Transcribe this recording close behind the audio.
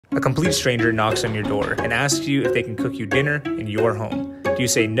A complete stranger knocks on your door and asks you if they can cook you dinner in your home. Do you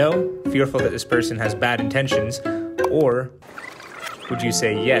say no, fearful that this person has bad intentions, or would you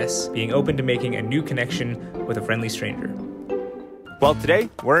say yes, being open to making a new connection with a friendly stranger? Well, today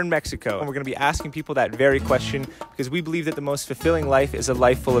we're in Mexico and we're going to be asking people that very question because we believe that the most fulfilling life is a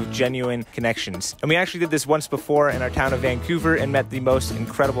life full of genuine connections. And we actually did this once before in our town of Vancouver and met the most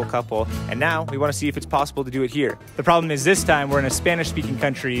incredible couple. And now we want to see if it's possible to do it here. The problem is this time we're in a Spanish-speaking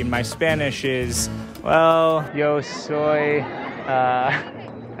country and my Spanish is, well, yo soy,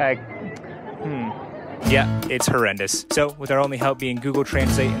 yeah, it's horrendous. So with our only help being Google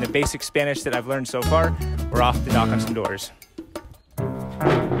Translate and the basic Spanish that I've learned so far, we're off to knock on some doors.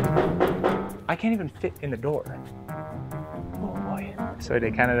 I can't even fit in the door. Oh boy. Soy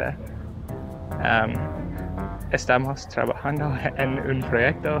de Canadá. Estamos trabajando en un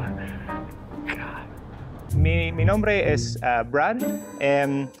proyecto. Mi nombre es Brad.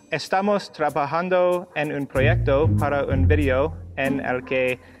 Estamos trabajando en un proyecto para un video en el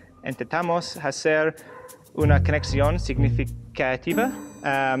que intentamos hacer una conexión significativa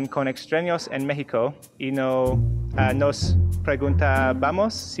con extraños en México y nos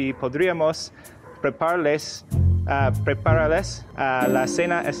preguntábamos si podríamos prepararles la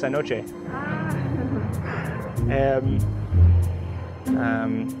cena esta noche.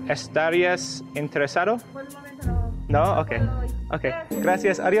 ¿Estarías interesado? Por el momento no. No? Okay. Okay.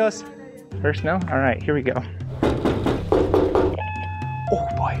 Gracias. Adiós. First no? All right, here we go. Oh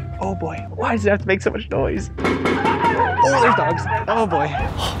boy. Oh boy. Why does it have to make so much noise? Oh, there's dogs. Oh boy.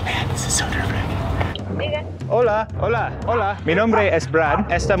 Oh man, this is so nerve-wracking. Hola, hola, hola. Mi nombre es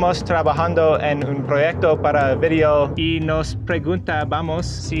Brad. Estamos trabajando en un proyecto para video y nos preguntábamos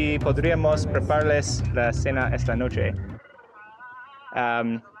si podríamos prepararles la cena esta noche.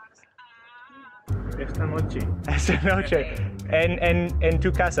 Esta noche. Esta noche. En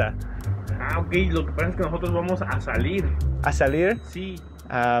tu casa. Ah, ok. Lo que pasa es que nosotros vamos a salir. ¿A salir? Sí.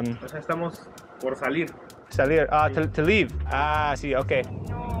 O sea, estamos por salir. Salir. Ah, to leave. Ah, sí, ok.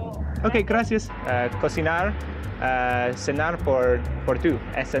 Ok, gracias. Cocinar, cenar por tú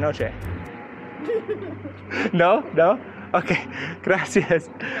esta noche. No, no. Ok, gracias.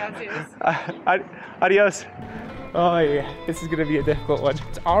 Gracias. Adios. Oh yeah, this is gonna be a difficult one.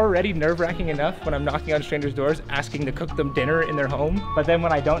 It's already nerve-wracking enough when I'm knocking on strangers' doors asking to cook them dinner in their home, but then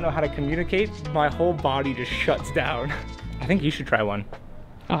when I don't know how to communicate, my whole body just shuts down. I think you should try one.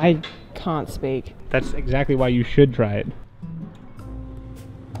 I can't speak. That's exactly why you should try it.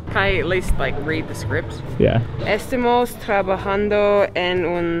 Can I at least like read the script? Yeah. Estamos trabajando en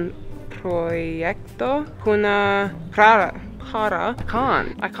un proyecto para.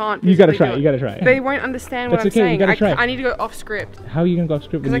 I can't. You gotta try it. You gotta try it. They won't understand what That's I'm okay, you saying. gotta try it. I need to go off script. How are you gonna go off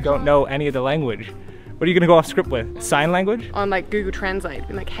script when you don't know any of the language? What are you gonna go off script with? Sign language? On like Google Translate.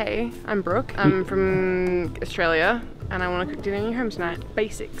 Be like, hey, I'm Brooke. I'm from Australia and I want to cook dinner in your home tonight.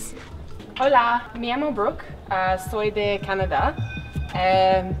 Basics. Hola, me llamo Brooke. Soy de Canadá.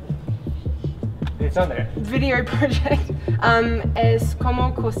 It's on there. Video project. Es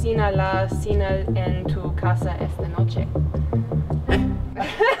como cocina la cena en tu casa esta noche.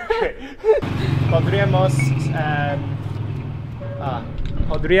 Podríamos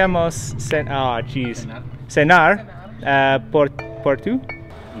cenar por tú?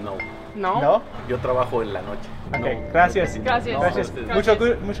 No. No? No? Yo trabajo en la noche. Okay, No. gracias. Gracias. Gracias.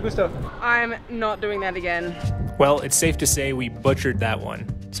 Gracias. Mucho gusto. I'm not doing that again. Well, it's safe to say we butchered that one.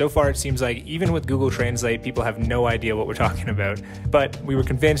 So far, it seems like even with Google Translate, people have no idea what we're talking about. But we were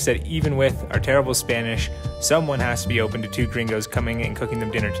convinced that even with our terrible Spanish, someone has to be open to two gringos coming and cooking them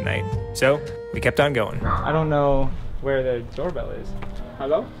dinner tonight. So we kept on going. I don't know where the doorbell is.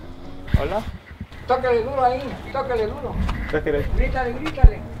 Hello? Hola? Tócale duro ahí, tócale duro. Tócale. Grítale,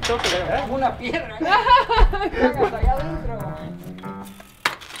 grítale. Tócale. Una piedra. Hasta allá adentro.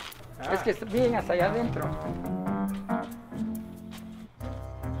 Es que bien hasta allá adentro.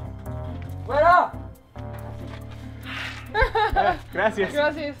 ¡Fuera! Gracias.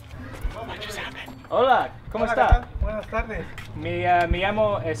 Gracias. What just happened? Hola, ¿cómo está? Buenas tardes. Me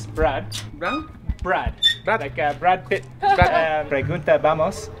llamo es Brad. ¿Brown? Brad. Brad. Like Brad Pitt.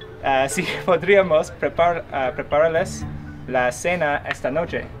 Preguntábamos si podríamos prepararles la cena esta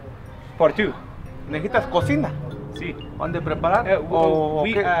noche. Por tú. ¿Necesitas cocina? Sí. ¿Dónde preparar?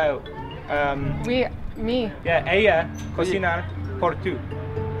 Me. Yeah, ella cocinar por tú.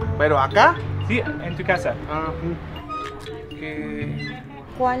 ¿Pero acá? Sí, en tu casa.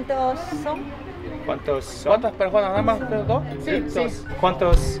 ¿Cuántos son? ¿Cuántos son? ¿Cuántas personas? ¿Nada más dos? Sí, sí.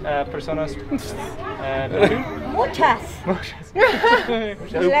 ¿Cuántas personas por tú? Muchas. Muchas.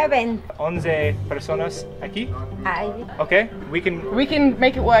 11. 11 personas aquí. Ay. Okay, we can We can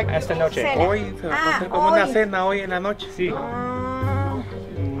make it work. esta noche. Cena. Hoy se va a hacer Ah, como una hoy. cena hoy en la noche. Sí. Ah,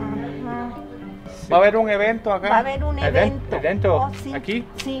 Va a haber un evento acá. va a haber un evento. Evento. Oh, sí. Aquí.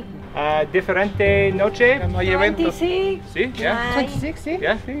 Sí. Diferente noche. No hay evento. 26. Sí, ya. Ay. 26, sí.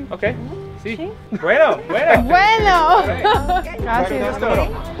 Ya, sí, okay. Sí. Sí. Bueno, bueno. Bueno. Okay. Gracias.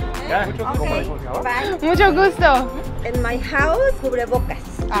 Ya. Okay. Bye. Mucho gusto. In my house,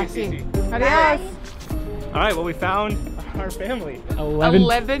 cubrebocas. Ah, sí, sí. sí. Adiós. All right, well, we found our family.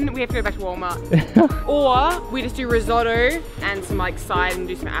 11, we have to go back to Walmart. Or we just do risotto and some like side and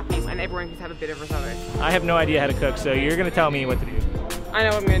do some appies and everyone can have a bit of risotto. I have no idea how to cook, so you're gonna tell me what to do. I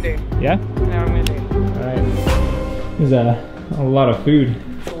know what I'm gonna do. Yeah? I know what I'm gonna do. All right. There's a lot of food.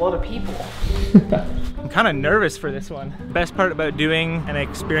 It's a lot of people. I'm kind of nervous for this one. The best part about doing an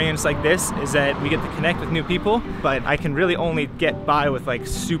experience like this is that we get to connect with new people, but I can really only get by with like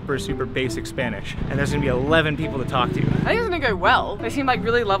super basic Spanish. And there's gonna be 11 people to talk to. I think it's gonna go well. They seem like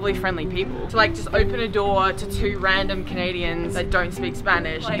really lovely, friendly people. To like just open a door to 2 random Canadians that don't speak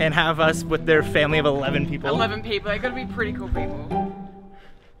Spanish. Like, And have us with their family of 11 people. 11 people, they're gonna be pretty cool people.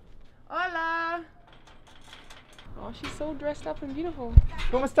 Hola! Oh, she's so dressed up and beautiful.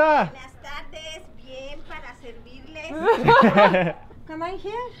 ¿Cómo está? Buenas tardes, bien para servirles. Come on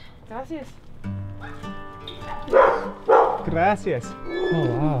here. Gracias. Gracias. Oh,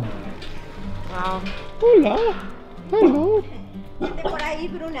 wow. Wow. Hola. Hello. Vete por ahí,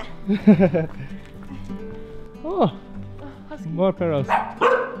 Bruna. Oh, more perros.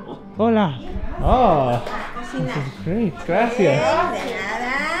 Hola. Oh, Cocina. great. Gracias. De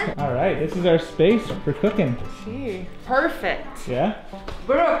nada. All right, this is our space for cooking. Sí. Perfect. Yeah?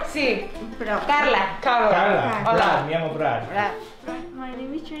 Brooke, sí. Pero Carla. Carla. Carla. Hola. Brad, me llamo Brad. Hola. My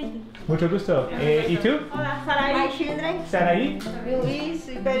name is Charity. Mucho gusto. ¿Y tú? My children. ¿Están ahí? Luis,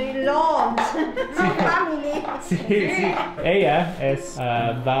 very long. No family. Sí, sí. Ella es,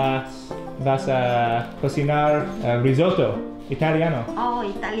 vas a cocinar risotto italiano. Oh,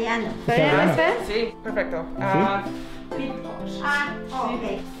 italiano. Italiano. Sí, perfecto. Ok.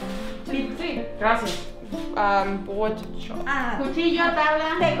 Sí, gracias. Board shop. Cuchillo,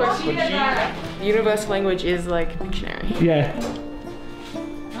 tabla. Universal language is like dictionary. Yeah.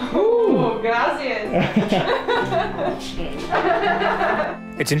 Oh, gracias.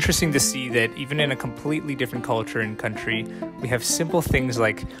 It's interesting to see that even in a completely different culture and country, we have simple things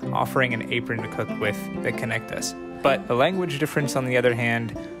like offering an apron to cook with that connect us. But the language difference, on the other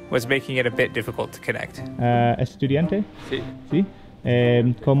hand, was making it a bit difficult to connect. ¿Estudiante? Sí. Sí.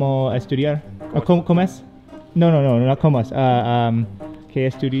 ¿Cómo estudiar? ¿Cómo es? No, ¿cómo es? ¿Qué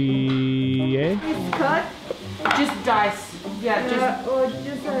estudié? Cut. Just dice. Yeah, just. Or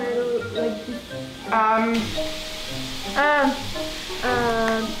just a little like this.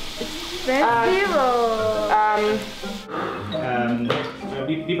 Expensive or.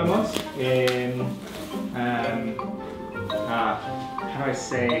 Vivamos how do I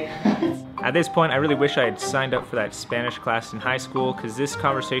say? At this point, I really wish I had signed up for that Spanish class in high school, because this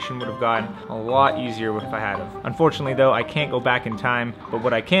conversation would have gone a lot easier if I had have. Unfortunately though, I can't go back in time, but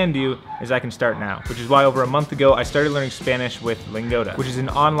what I can do is I can start now, which is why over a month ago I started learning Spanish with Lingoda, which is an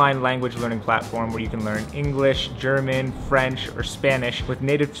online language learning platform where you can learn English, German, French, or Spanish with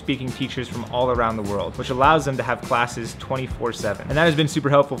native speaking teachers from all around the world, which allows them to have classes 24/7. And that has been super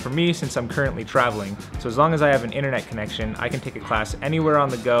helpful for me since I'm currently traveling, so as long as I have an internet connection, I can take a class anywhere on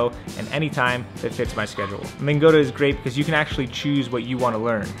the go and anytime that fits my schedule. Lingoda is great because you can actually choose what you want to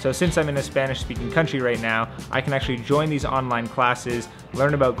learn. So since I'm in a Spanish-speaking country right now, I can actually join these online classes,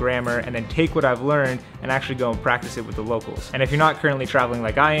 learn about grammar, and then take what I've learned and actually go and practice it with the locals. And if you're not currently traveling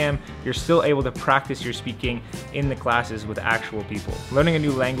like I am, you're still able to practice your speaking in the classes with actual people. Learning a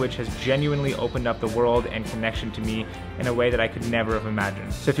new language has genuinely opened up the world and connection to me in a way that I could never have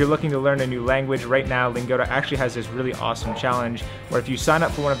imagined. So if you're looking to learn a new language right now, Lingoda actually has this really awesome challenge where if you sign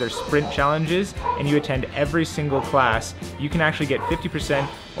up for one of their sprint challenges and you attend every single class, you can actually get 50%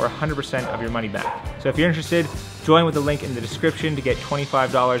 or 100% of your money back. So if you're interested, join with the link in the description to get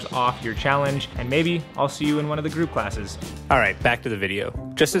 $25 off your challenge, and maybe I'll see you in one of the group classes. All right, back to the video.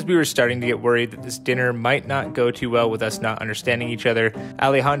 Just as we were starting to get worried that this dinner might not go too well with us not understanding each other,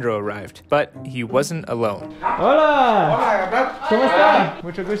 Alejandro arrived, but he wasn't alone. Hola! Hola, Brad. ¿Cómo está?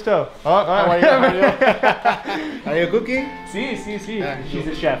 Mucho gusto. Oh, How are you? Are you cooking? Sí. She's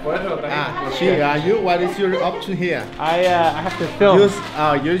a chef. What is your option here? I have to film. You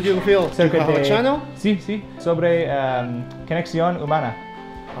feel. You have a channel? Sí. Sobre conexión humana.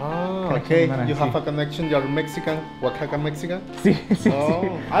 Oh, Connection okay. humana, You have sí. a connection. You're Mexican. Oaxaca Mexican. Sí, sí, Oh, sí.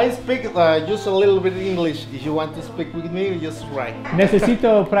 I speak just a little bit English. If you want to speak with me, just write.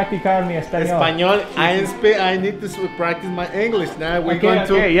 Necesito practicar mi español. Español. I need to practice my English. Now we're going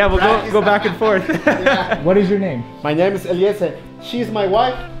to. Okay, yeah, we'll go back and forth. Yeah. What is your name? My name is Eliezer. She's my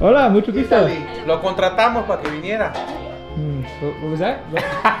wife. Hola, mucho gusto. Italy. Lo contratamos para que viniera. What was that?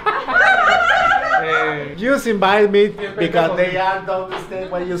 Just invite me because they don't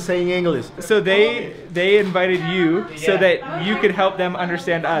understand what you say in English. So they invited you so that you could help them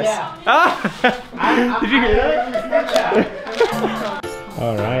understand us. Yeah. Ah! Did you hear that?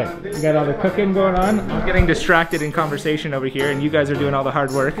 All right, we got all the cooking going on. I'm getting distracted in conversation over here, and you guys are doing all the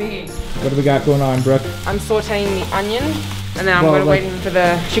hard work. What do we got going on, Brooke? I'm sauteing the onion, and then I'm Well, going to like- wait for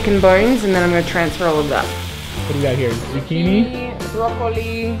the chicken bones, and then I'm going to transfer all of that. What do we got here? Zucchini?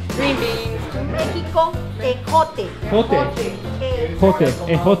 Broccoli, green beans, México, ejote. Jote. Eh, Jote.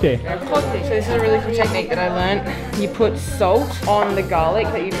 Ejote. So this is a really cool technique that I learned. You put salt on the garlic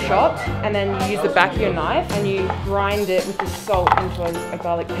that you've chopped, and then you use the back of your knife and you grind it with the salt into a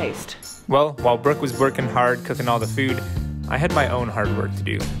garlic paste. Well, while Brooke was working hard cooking all the food, I had my own hard work to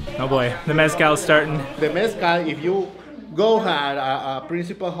do. Oh boy, the mezcal's starting. The mezcal, if you go at a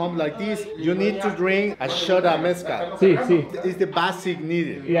principal home like this, you need to drink a shot of mezcal. Sí, sí. It's the basic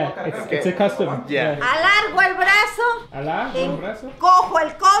needed. Yeah, it's a custom. Yeah. Alargo el brazo, Alá, un brazo. cojo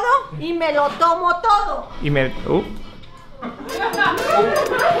el codo y me lo tomo todo. Y me... Oh.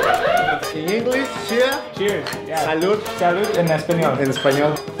 In English, cheer. Cheers. Yeah. Salud. Salud en español. En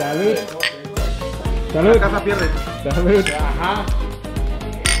español. Salud. Salud. Casa pierde. Salud. Ajá.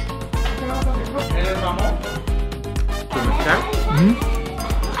 ¿Eres mamón?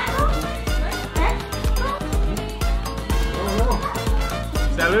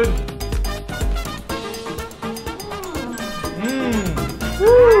 Salud.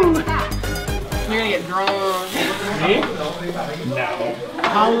 You're gonna get drunk.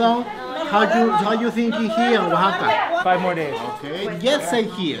 How you think here in Oaxaca? 5 more days. Okay. Yes, say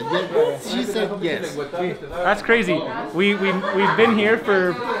here. Yes. She said yes. That's crazy. We've been here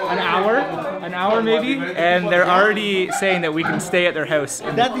for an hour maybe, and they're already saying that we can stay at their house.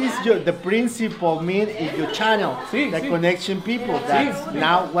 That is the principal mean in your channel. Sí, the sí. connection people. That's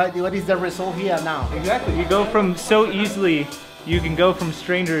now what is the result here now? Exactly. You go from so easily. You can go from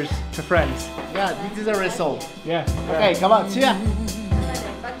strangers to friends. Yeah, this is the result. Yeah. Okay, come on, cheer.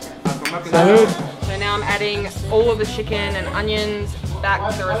 Salud. So now I'm adding all of the chicken and onions back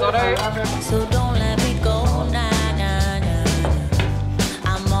to the risotto. So don't let me go, nah, nah, nah.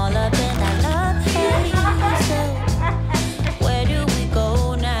 I'm all up in that love haze. So where do we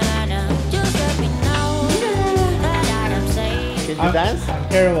go, nah, nah? Just let me know that I'm safe. Can you dance? I'm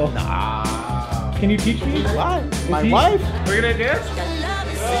terrible. Can you teach me? What? My he- wife? We're gonna dance?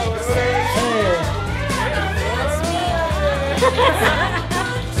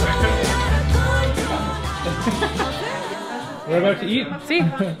 We're about to eat. See?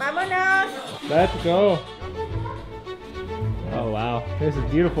 Vámonos. Let's go. Oh wow, this is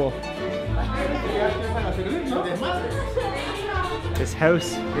beautiful. This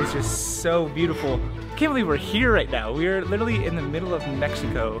house is just so beautiful. I can't believe we're here right now. We're literally in the middle of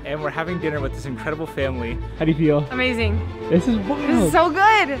Mexico and we're having dinner with this incredible family. How do you feel? Amazing. This is wild. This is so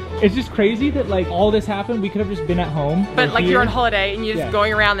good. It's just crazy that like all this happened. We could have just been at home. But We're like here. you're on holiday and you're just Yeah.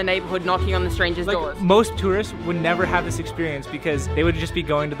 going around the neighborhood knocking on the strangers' doors. Like, most tourists would never have this experience because they would just be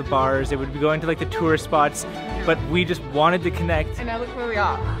going to the bars, they would be going to like the tourist spots, but we just wanted to connect. And now look where we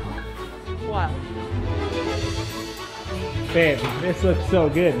are. Wow. Babe, this looks so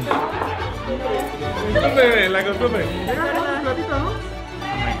good.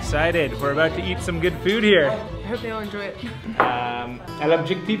 I'm excited. We're about to eat some good food here. I hope they all enjoy it. El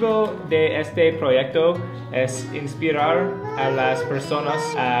objetivo de este proyecto es inspirar a las personas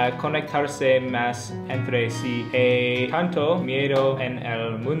a conectarse más entre sí. Hay tanto miedo en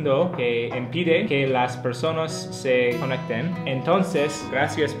el mundo que impide que las personas se conecten. Entonces,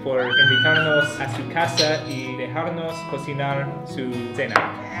 gracias por invitarnos a su casa y dejarnos cocinar su cena.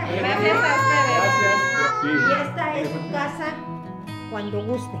 Gracias a ustedes. Sí. Y esta es su casa cuando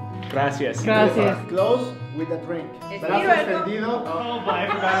gusten. Gracias. Gracias. Close with a drink. Brazo extendido.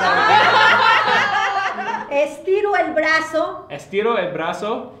 Estiro el brazo, Estiro el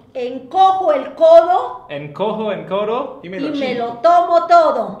brazo, encojo el codo encojo el codo y me lo tomo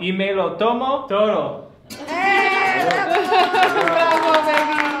todo. y me lo tomo todo.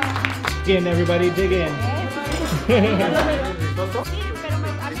 Dig in, everybody, dig in. Sí, pero a mí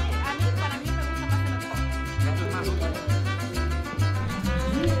para mí me gusta más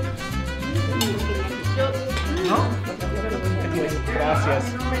Gracias. Gracias.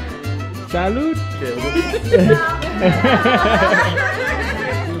 Salud. Good.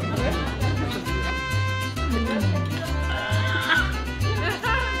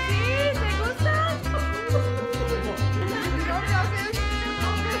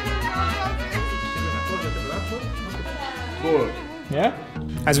 Yeah?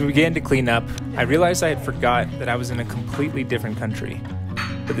 As we began to clean up, I realized I had forgot that I was in a completely different country.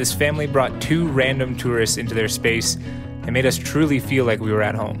 But this family brought 2 random tourists into their space and made us truly feel like we were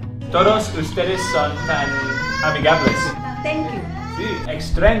at home. Todos ustedes son tan amigables. Thank you. Sí,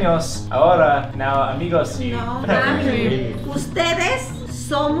 extraños ahora, now amigos. Sí. No, mami. Ustedes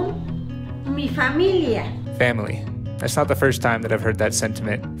son mi familia. Family. That's not the first time that I've heard that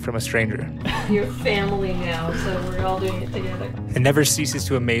sentiment from a stranger. You're family now, so we're all doing it together. It never ceases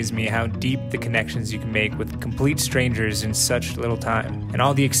to amaze me how deep the connections you can make with complete strangers in such little time, and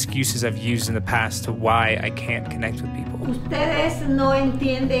all the excuses I've used in the past to why I can't connect with people. Ustedes no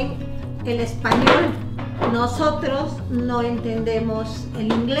entienden el español. Nosotros no entendemos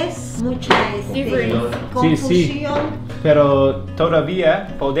el inglés. Mucha confusión. Pero todavía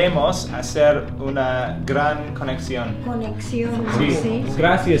podemos hacer una gran conexión. Conexión. Sí.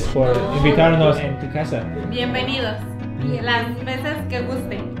 Gracias por invitarnos en tu casa. Bienvenidos. Las veces que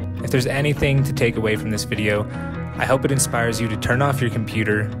gusten. If there's anything to take away from this video, I hope it inspires you to turn off your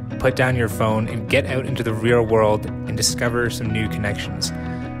computer, put down your phone, and get out into the real world and discover some new connections.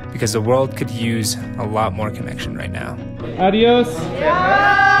 Because the world could use a lot more connection right now. Adios.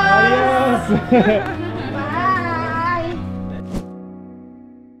 Adios.